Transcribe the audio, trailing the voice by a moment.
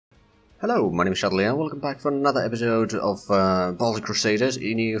Hello, my name is Shadley and welcome back for another episode of Baltic Crusaders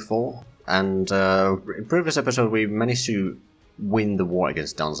in EU4. And in previous episode we managed to win the war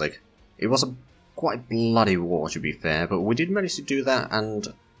against Danzig. It was a quite bloody war to be fair, but we did manage to do that, and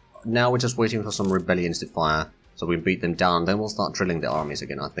now we're just waiting for some rebellions to fire, so we beat them down, then we'll start drilling the armies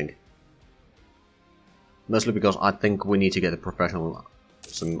again, I think. Mostly because I think we need to get the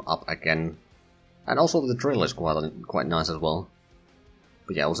professionalism up again. And also the drill is quite nice as well.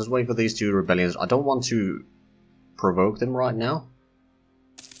 But yeah, we'll just wait for these two rebellions. I don't want to provoke them right now,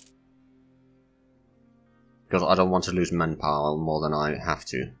 because I don't want to lose manpower more than I have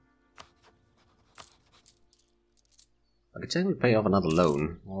to. I could technically pay off another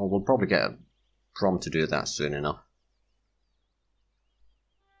loan. Well, we'll probably get a prompt to do that soon enough.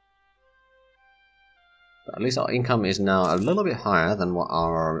 But at least our income is now a little bit higher than what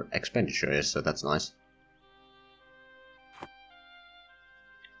our expenditure is, so that's nice.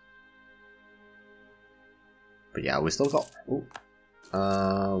 But yeah, we still got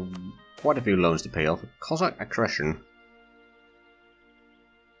quite a few loans to pay off. Cossack aggression.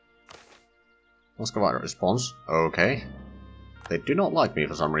 Muscovite response. Okay. They do not like me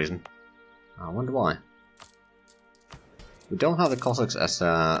for some reason. I wonder why. We don't have the Cossacks as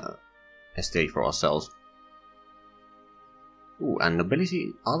estate for ourselves. Ooh, and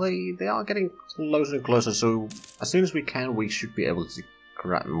nobility, they are getting closer and closer, so as soon as we can, we should be able to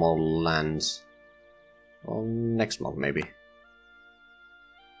grab more lands. Well, next month, maybe.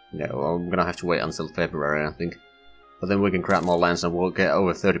 No, I'm gonna have to wait until February, I think. But then we can grab more lands and we'll get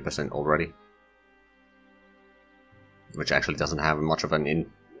over 30% already. Which actually doesn't have much of an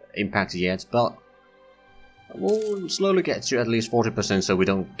impact yet, but we'll slowly get to at least 40% so we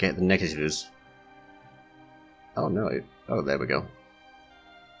don't get the negatives. Oh no, oh there we go.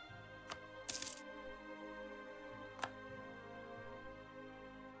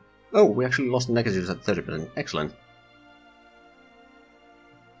 Oh, we actually lost the negatives at 30%. Excellent.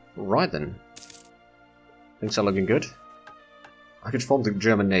 Right then. Things are looking good. I could form the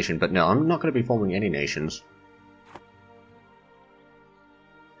German nation, but no, I'm not going to be forming any nations.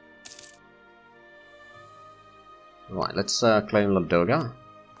 Right, let's claim Ladoga.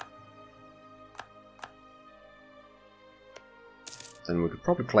 Then we could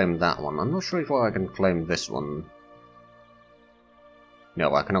probably claim that one. I'm not sure if I can claim this one.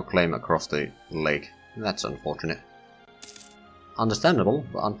 No, I cannot claim across the lake. That's unfortunate. Understandable,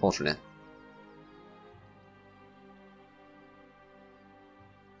 but unfortunate.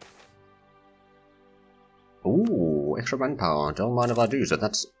 Ooh, extra manpower. Don't mind if I do so.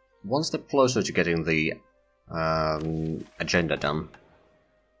 That's one step closer to getting the agenda done.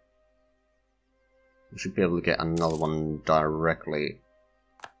 We should be able to get another one directly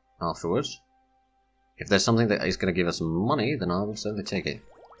afterwards. If there's something that is going to give us money, then I will certainly take it.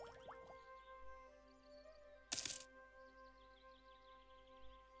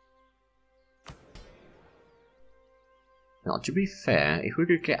 Now, to be fair, if we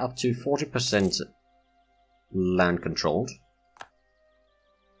could get up to 40% land controlled,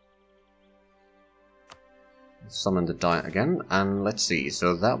 summon the diet again, and let's see,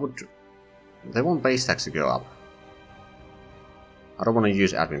 so that would... They want base tax to go up. I don't want to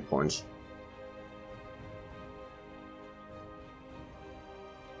use admin points.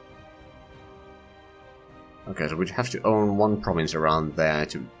 Okay, so we'd have to own one province around there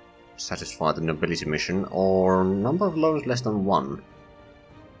to satisfy the nobility mission, or number of loans less than one.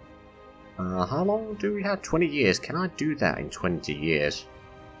 How long do we have? 20 years. Can I do that in 20 years?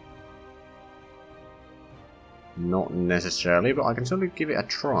 Not necessarily, but I can certainly give it a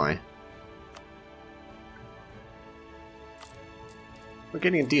try. We're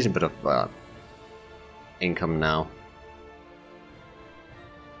getting a decent bit of income now.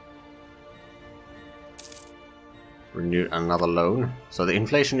 Renew another loan. So the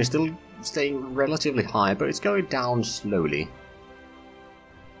inflation is still staying relatively high, but it's going down slowly.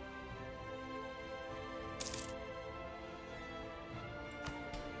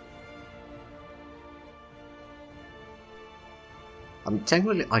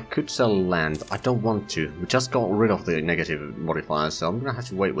 Technically I could sell land. I don't want to. We just got rid of the negative modifiers, so I'm gonna have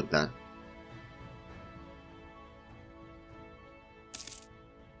to wait with that.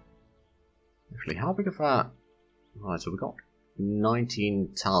 Actually, how big of a... Right, so we got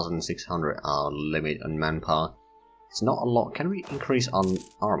 19,600 our limit on manpower. It's not a lot. Can we increase on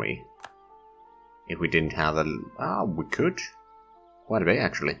army? If we didn't have a... we could. Quite a bit,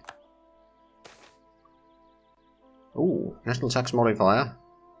 actually. Ooh, national tax modifier.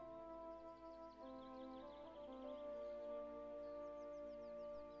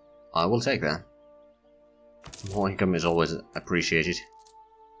 I will take that. More income is always appreciated.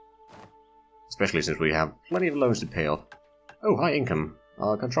 especially since we have plenty of loans to pay off. Oh, high income.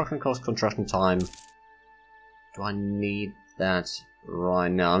 Construction cost, construction time. Do I need that right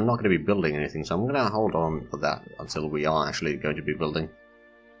now? I'm not going to be building anything, so I'm going to hold on for that until we are actually going to be building.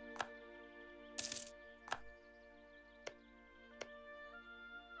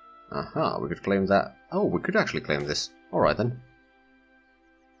 Aha, we could claim that. Oh, we could actually claim this. Alright then.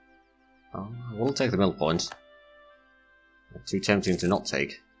 We'll take the mill points. Too tempting to not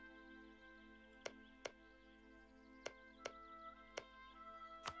take.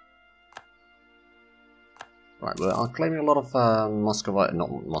 Right, we're claiming a lot of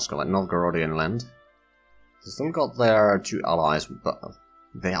Novgorodian land. They've still got their 2 allies, but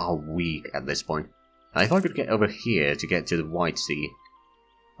they are weak at this point. Now, if I could get over here to get to the White Sea.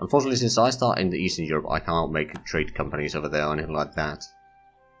 Unfortunately, since I start in the Eastern Europe, I can't make trade companies over there or anything like that.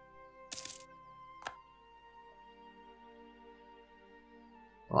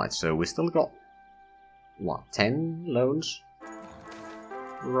 Right, so we still got, what, 10 loans?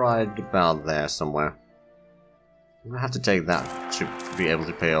 Right about there somewhere. I'm gonna have to take that to be able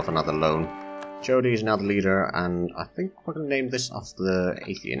to pay off another loan. Jody is now the leader, and I think we're gonna name this after the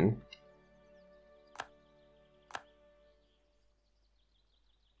Athean.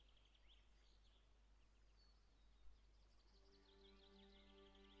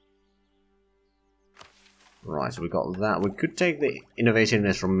 Right, so we got that. We could take the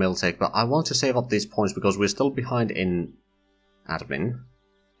innovativeness from Miltech, but I want to save up these points because we're still behind in admin.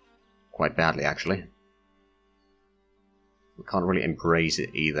 Quite badly, actually. We can't really embrace it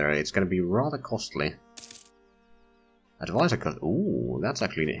either. It's going to be rather costly. Advisor cost. Ooh, that's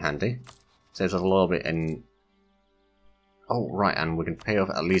actually handy. Saves us a little bit in. Oh, right, and we can pay off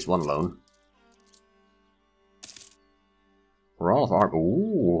at least one loan. For all of our.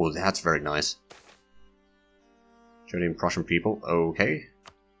 Ooh, that's very nice. German Prussian people. Okay.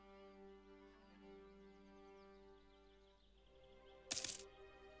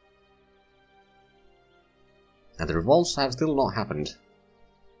 And the revolts have still not happened.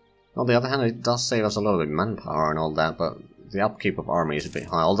 On the other hand, it does save us a lot of manpower and all that, but the upkeep of army is a bit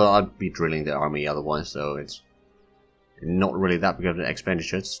high. Although I'd be drilling the army otherwise, so it's not really that big of an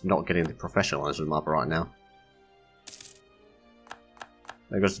expenditure. It's not getting the professionalism up right now.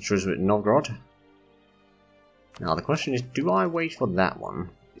 There goes the truce with Novgorod. Now the question is, do I wait for that one?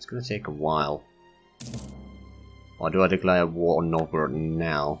 It's going to take a while. Or do I declare war on Novgorod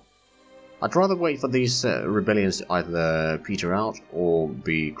now? I'd rather wait for these rebellions to either peter out or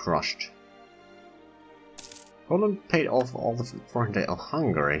be crushed. Poland paid off all the foreign debt of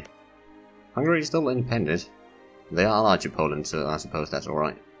Hungary. Hungary is still independent. They are allied to Poland, so I suppose that's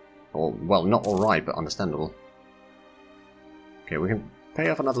alright. Or, well, not alright, but understandable. Okay, we can pay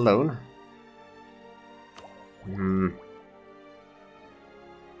off another loan.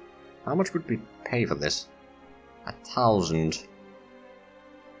 How much would we pay for this? 1,000.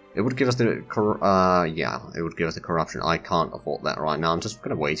 It would give us the it would give us the corruption. I can't afford that right now. I'm just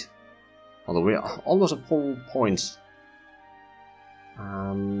gonna wait. Although we're almost at full points.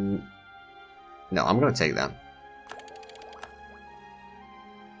 No, I'm gonna take that.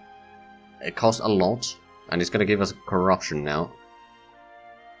 It costs a lot, and it's gonna give us corruption now,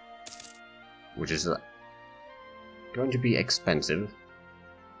 which is going to be expensive.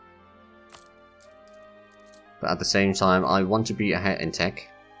 But at the same time, I want to be ahead in tech.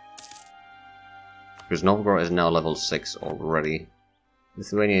 Because Novgorod is now level 6 already.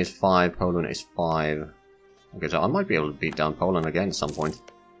 Lithuania is 5, Poland is 5. Okay, so I might be able to beat down Poland again at some point.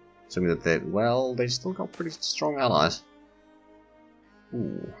 Assuming that they still got pretty strong allies.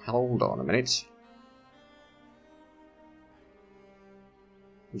 Ooh, hold on a minute.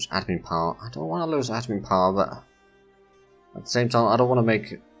 Lose admin power. I don't want to lose admin power, but at the same time, I don't want to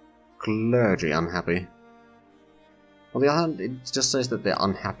make clergy unhappy. On the other hand, it just says that they're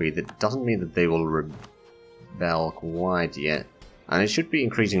unhappy. That doesn't mean that they will rebel quite yet. And it should be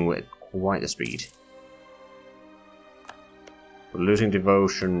increasing with quite a speed. We're losing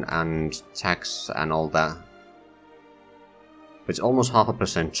devotion and tax and all that. It's almost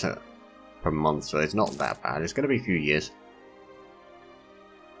 0.5% per month, so it's not that bad. It's going to be a few years.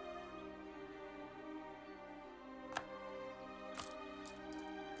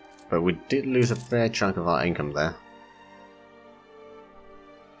 But we did lose a fair chunk of our income there.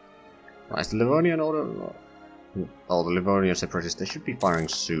 Right, is the Livonian order? Oh, the Livonian separatists, they should be firing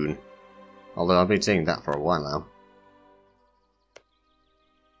soon. Although I've been saying that for a while now.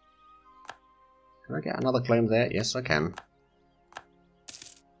 Can I get another claim there? Yes, I can.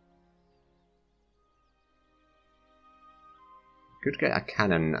 Could get a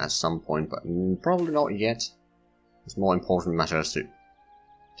cannon at some point, but probably not yet. There's more important matters to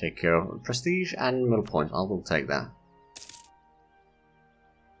take care of prestige and middle points. I will take that.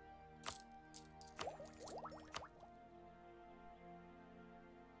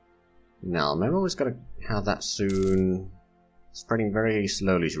 Now, maybe we're just gonna have that soon. Spreading very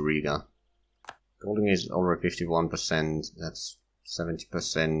slowly to Riga. Golding is already 51%, that's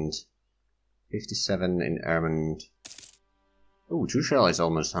 70%. 57 in Ermond. Ooh, Tuchel is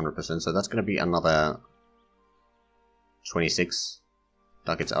almost 100%, so that's gonna be another 26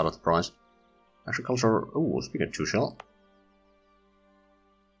 ducats out of the price. Agriculture, ooh, speaking of Tuchel.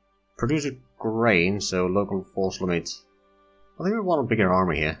 Produce a grain, so local force limit. I think we want a bigger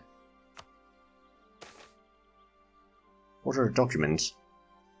army here. What are the documents?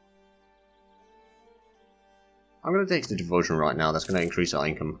 I'm going to take the devotion right now, that's going to increase our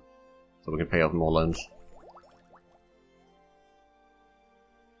income. So we can pay off more loans.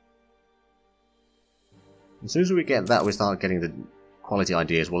 As soon as we get that, we start getting the quality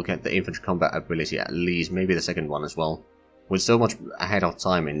ideas. We'll get the infantry combat ability at least, maybe the second one as well. We're so much ahead of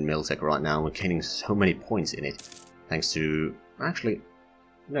time in Miltech right now, we're gaining so many points in it. Thanks to... actually,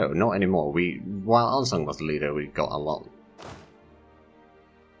 no, not anymore. While Ansung was the leader, we got a lot.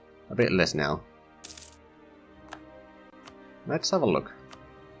 A bit less now. Let's have a look.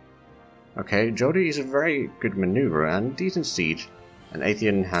 Okay, Jody is a very good maneuver and decent siege. And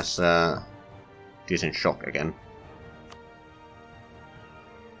Atheon has decent shock again.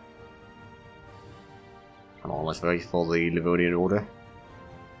 Come on, let's wait for the Livonian order.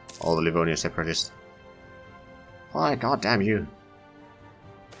 Or the Livonian separatists. Why, god damn you.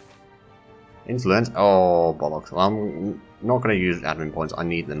 Influence? Oh, bollocks. Well, I'm not going to use admin points, I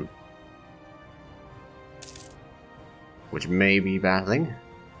need them. Which may be a bad thing.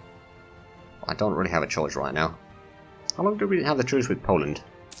 I don't really have a choice right now. How long do we have the truce with Poland?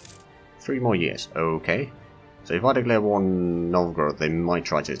 3 more years. Okay. So if I declare war on Novgorod, they might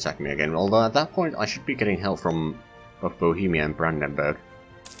try to attack me again. Although at that point, I should be getting help from both Bohemia and Brandenburg.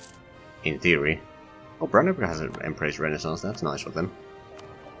 In theory. Oh, Brandenburg has an Empress Renaissance. That's nice for them.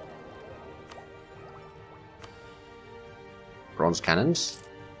 Bronze cannons.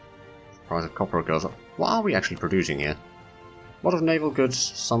 Price of copper goes up. What are we actually producing here? A lot of naval goods,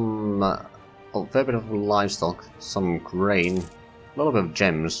 some a fair bit of livestock, some grain, a little bit of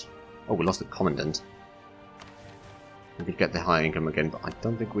gems. Oh, we lost the commandant. We could get the high income again, but I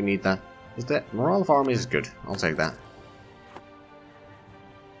don't think we need that. Is that morale of armies is good? I'll take that.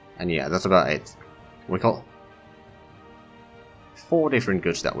 And yeah, that's about it. We got 4 different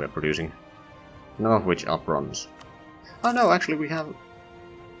goods that we're producing, none of which are bronze. Oh no, actually we have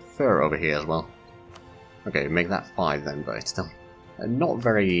fur over here as well. Okay, make that 5 then, but it's still not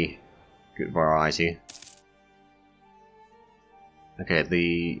very good variety. Okay,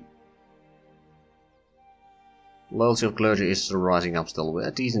 the loyalty of clergy is rising up still with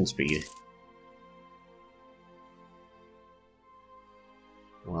a decent speed.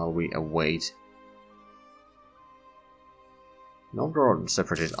 While we await. Novgorod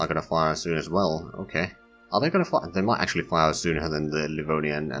separatists are gonna fire soon as well, okay. Are they gonna fire? They might actually fire sooner than the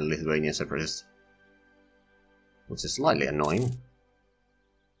Livonian and Lithuanian separatists. Which is slightly annoying.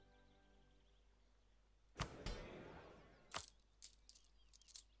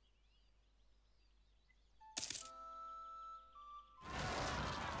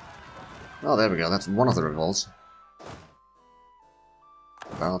 Oh, there we go, that's one of the revolts.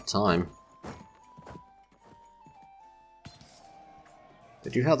 About time. They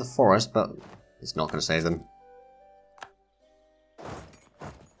do have the forest, but it's not going to save them.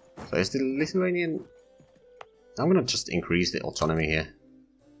 So is the Lithuanian... I'm going to just increase the autonomy here.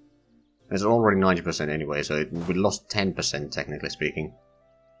 It's already 90% anyway, so we lost 10% technically speaking.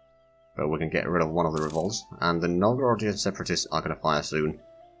 But we can get rid of one of the revolts, and the Novgorodian separatists are going to fire soon.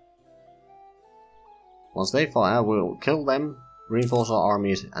 Once they fire, we'll kill them, reinforce our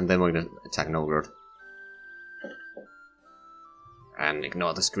armies, and then we're going to attack Novgorod. And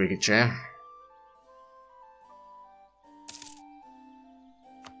ignore the squeaky chair.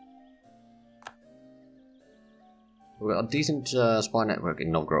 We've got a decent spy network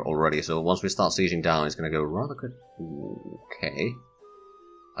in Novgorod already, so once we start sieging down, it's going to go rather good. Okay.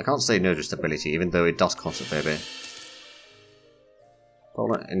 I can't say no to stability, even though it does cost a fair bit.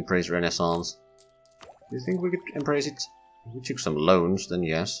 Poland Empress Renaissance. Do you think we could embrace it? If we took some loans, then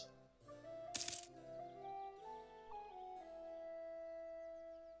yes.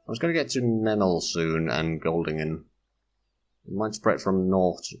 I was going to get to Memel soon and Goldingen. It might spread from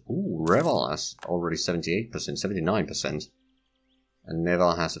north to... Ooh, Reval has already 78%, 79%. And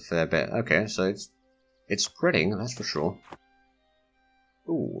Neval has a fair bit. Okay, so it's spreading, that's for sure.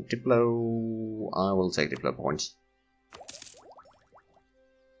 Ooh, Diplo... I will take Diplo points.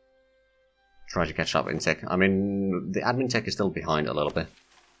 try to catch up in tech. I mean, the admin tech is still behind a little bit.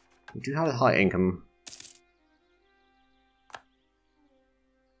 We do have a high income.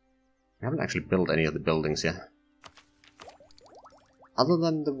 We haven't actually built any of the buildings yet. Other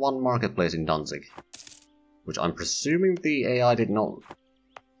than the one marketplace in Danzig. Which I'm presuming the AI did not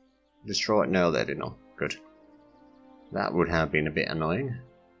destroy. No, they did not. Good. That would have been a bit annoying.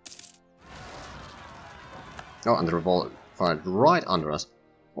 Oh, and the revolt fired right under us.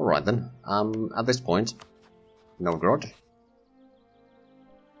 Alright then. At this point, Novgorod.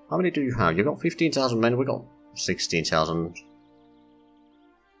 How many do you have? You got 15,000 men, we got 16,000.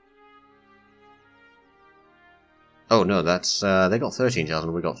 Oh no, that's, they got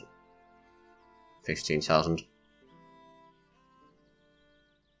 13,000, we got 15,000.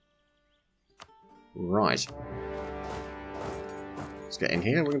 Right. Let's get in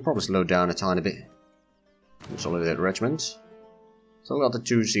here, we can probably slow down a tiny bit. Consolidate regiments. So we got the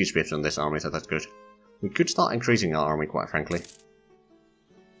 2 siege ships on this army, so that's good. We could start increasing our army, quite frankly.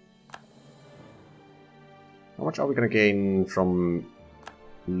 How much are we going to gain from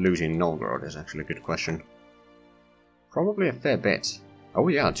losing Novgorod is actually a good question. Probably a fair bit. Oh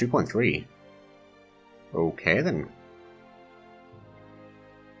yeah, 2.3. Okay then.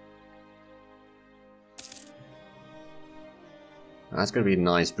 That's going to be a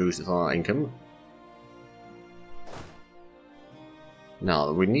nice boost of our income.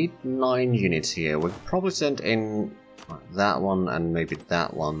 Now, we need 9 units here. We'll probably send in that one and maybe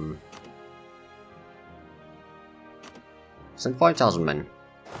that one. Send 5,000 men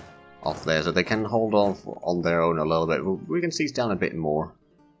off there so they can hold off on their own a little bit. We can seize down a bit more.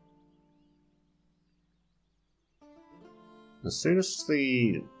 As soon as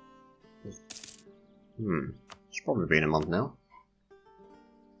the... it's probably been a month now.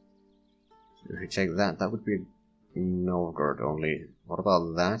 So if we take that, that would be Novgorod only. What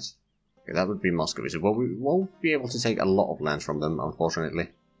about that? Okay, that would be Muscovy. So, well, we won't be able to take a lot of land from them, unfortunately.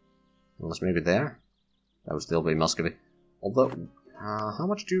 Unless maybe there? That would still be Muscovy. Although, how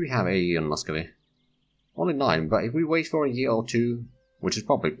much do we have AE on Muscovy? Only 9, but if we wait for a year or 2, which is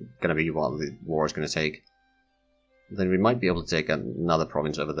probably going to be what the war is going to take, then we might be able to take another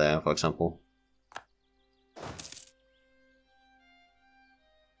province over there, for example.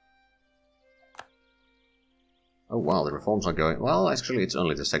 Oh wow, the reforms are going... Well, actually, it's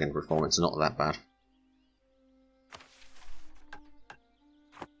only the second reform, it's not that bad.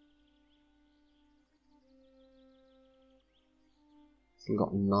 Still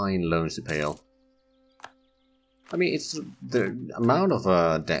got 9 loans to pay off. I mean, it's the amount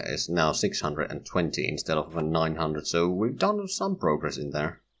of debt is now 620 instead of 900, so we've done some progress in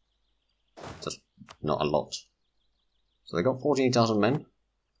there. Just not a lot. So they got 14,000 men.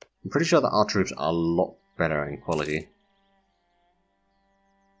 I'm pretty sure that our troops are a lot better in quality.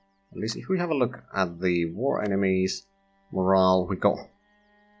 At least if we have a look at the war enemies morale, we got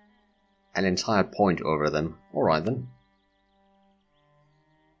an entire point over them. Alright then.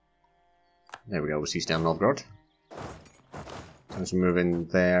 There we go, we seize down Novgorod. Time to move in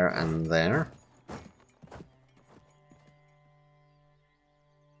there and there.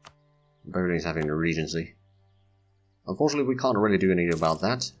 Berlin's having a regency. Unfortunately, we can't really do anything about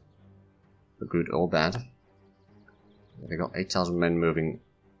that. For good or bad. They got 8,000 men moving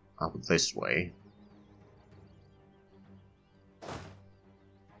up this way.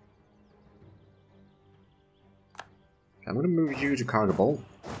 I'm going to move you to Kargobol.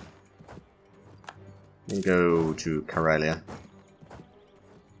 And go to Karelia.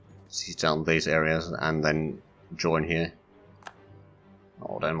 Seize down these areas and then join here.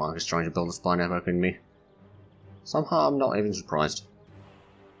 Oh, Denmark is trying to build a spy network in me. Somehow I'm not even surprised.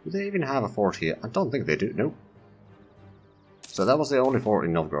 Do they even have a fort here? I don't think they do. Nope. So that was the only fort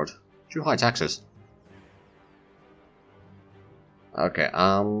in Novgorod. Too high taxes. Okay,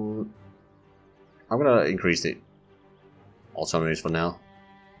 I'm gonna increase the autonomies for now.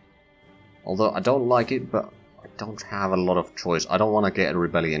 Although I don't like it, but I don't have a lot of choice. I don't want to get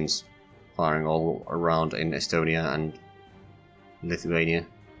rebellions firing all around in Estonia and Lithuania.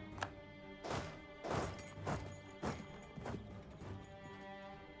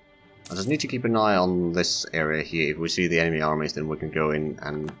 I just need to keep an eye on this area here. If we see the enemy armies, then we can go in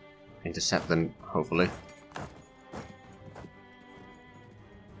and intercept them, hopefully.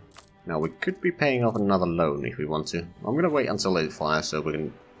 Now, we could be paying off another loan if we want to. I'm going to wait until it fires so we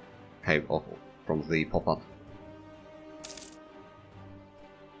can pay off from the pop-up.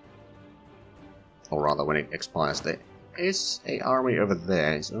 Or rather, when it expires. There is an army over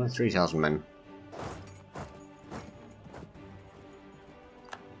there. It's only 3,000 men.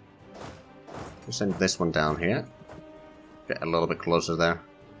 We'll send this one down here. Get a little bit closer there.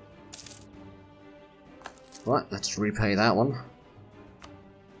 Right, let's repay that one.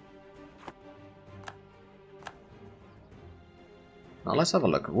 Now let's have a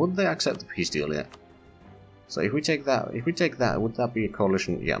look. Would they accept the peace deal yet? So if we take that, would that be a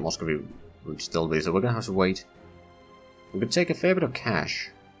coalition? Yeah, Muscovy would still be. So we're gonna have to wait. We could take a fair bit of cash.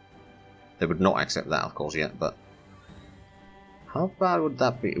 They would not accept that, of course, yet. But how bad would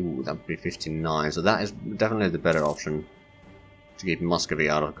that be? Ooh, that would be 59. So that is definitely the better option to keep Muscovy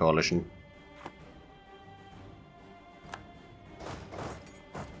out of the coalition.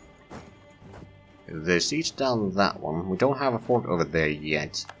 They siege down that one. We don't have a fort over there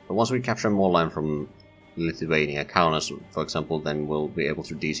yet. But once we capture more land from Lithuania, Kaunas, for example, then we'll be able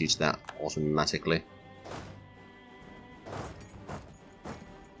to de-siege that automatically.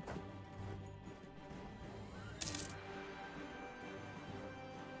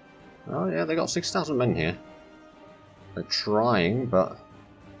 Oh yeah, they got 6,000 men here. They're trying, but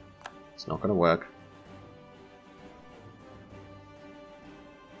it's not going to work.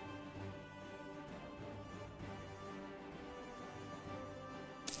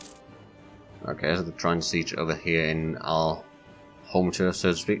 Okay, so they're trying to siege over here in our home turf,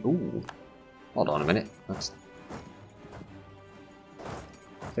 so to speak. Ooh, hold on a minute. That's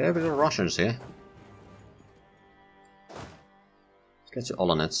a fair bit of Russians here. Let's get to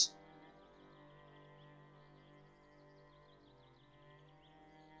Olonets.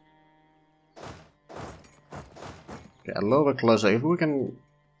 Get a little bit closer. If we can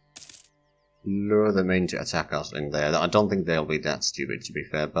lure them in to attack us in there, I don't think they'll be that stupid, to be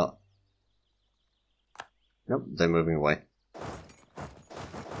fair, but nope, they're moving away.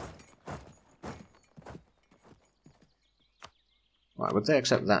 Right, would they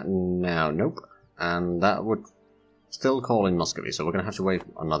accept that now? Nope. And that would still call in Muscovy, so we're going to have to wait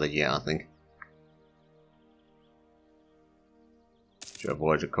another year, I think, to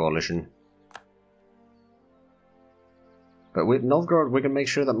avoid a coalition. But with Novgorod, we can make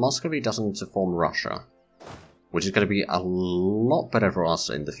sure that Muscovy doesn't form Russia, which is going to be a lot better for us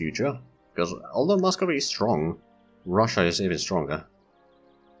in the future. Because although Muscovy is strong, Russia is even stronger.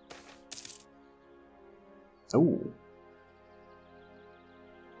 Ooh.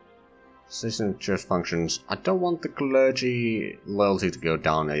 Citizen church functions. I don't want the clergy loyalty to go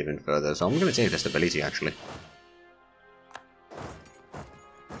down even further, so I'm going to take the stability actually.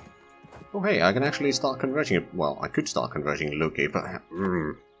 Oh hey, I can actually start converting it. Well, I could start converting Luki, but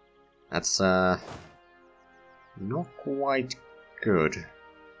that's not quite good.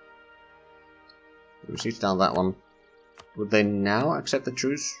 We siege down that one. Would they now accept the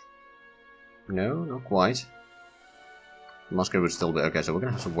truce? No, not quite. Moscow would still be okay, so we're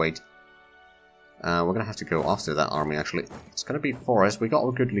gonna have to wait. We're gonna have to go after that army actually. It's gonna be for us. We got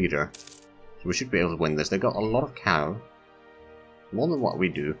a good leader, so we should be able to win this. They got a lot of cow, more than what we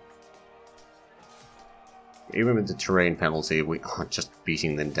do. Even with the terrain penalty, we are just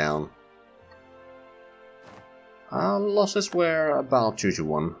beating them down. Losses were about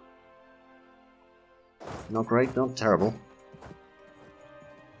 2-1. Not great, not terrible.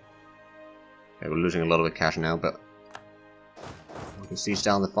 Okay, we're losing a lot of the cash now, but we can siege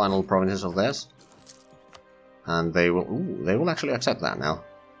down the final provinces of theirs. And they will actually accept that now.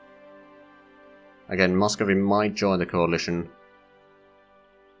 Again, Muscovy might join the coalition.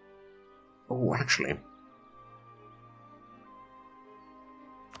 Oh, actually,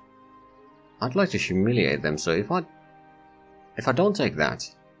 I'd like to humiliate them, so if I don't take that,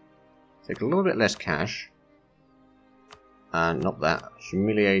 take a little bit less cash, and not that,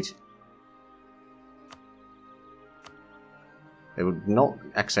 humiliate. They would not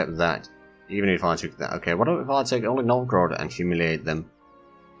accept that, even if I took that. Okay, what if I take only Novgorod and humiliate them?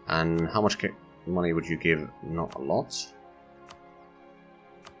 And how much money would you give? Not a lot.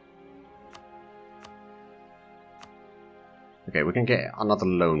 Okay, we can get another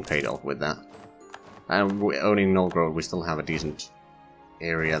loan paid off with that. And owning Novgorod, we still have a decent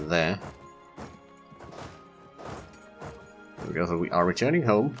area there. There we go, so we are returning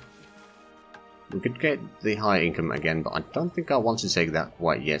home. We could get the high income again, but I don't think I want to take that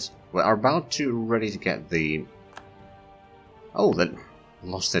quite yet. We are about to ready to get the... Oh, they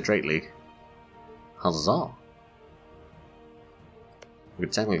lost their trade league. Huzzah! We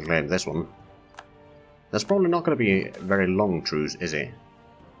could technically claim this one. That's probably not going to be a very long truce, is it?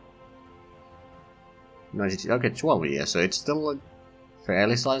 92, okay, 12 years, so it's still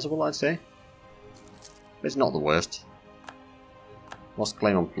fairly sizable, I'd say. It's not the worst. Lost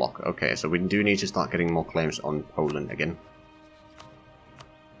claim on Plock. Okay, so we do need to start getting more claims on Poland again.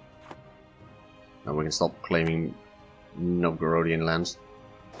 And we can stop claiming Novgorodian lands.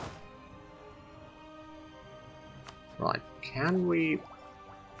 Right, can we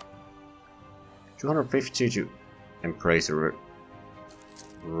 250 to embrace the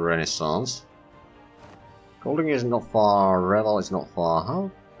Renaissance. Golding is not far, Revel is not far.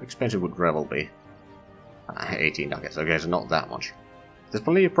 How expensive would Revel be? 18 ducats, okay, so not that much. There's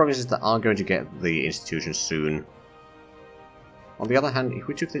plenty of provinces that are going to get the institution soon. On the other hand, if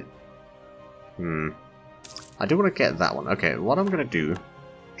we took the... I do want to get that one. Okay, what I'm going to do...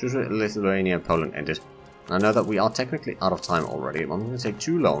 Just Lithuania and Poland ended. I know that we are technically out of time already. I'm going to take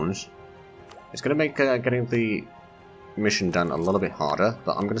 2 loans. It's going to make getting the mission done a little bit harder,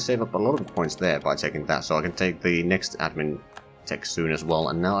 but I'm going to save up a lot of points there by taking that, so I can take the next admin tech soon as well,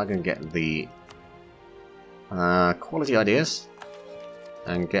 and now I can get the quality ideas,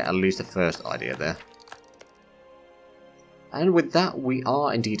 and get at least the first idea there. And with that, we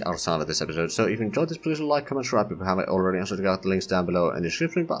are indeed out of time for this episode, so if you enjoyed this, please like, comment, subscribe if you haven't already. Also check out the links down below in the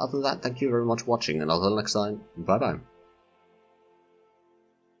description, but other than that, thank you very much for watching, and until next time, bye bye.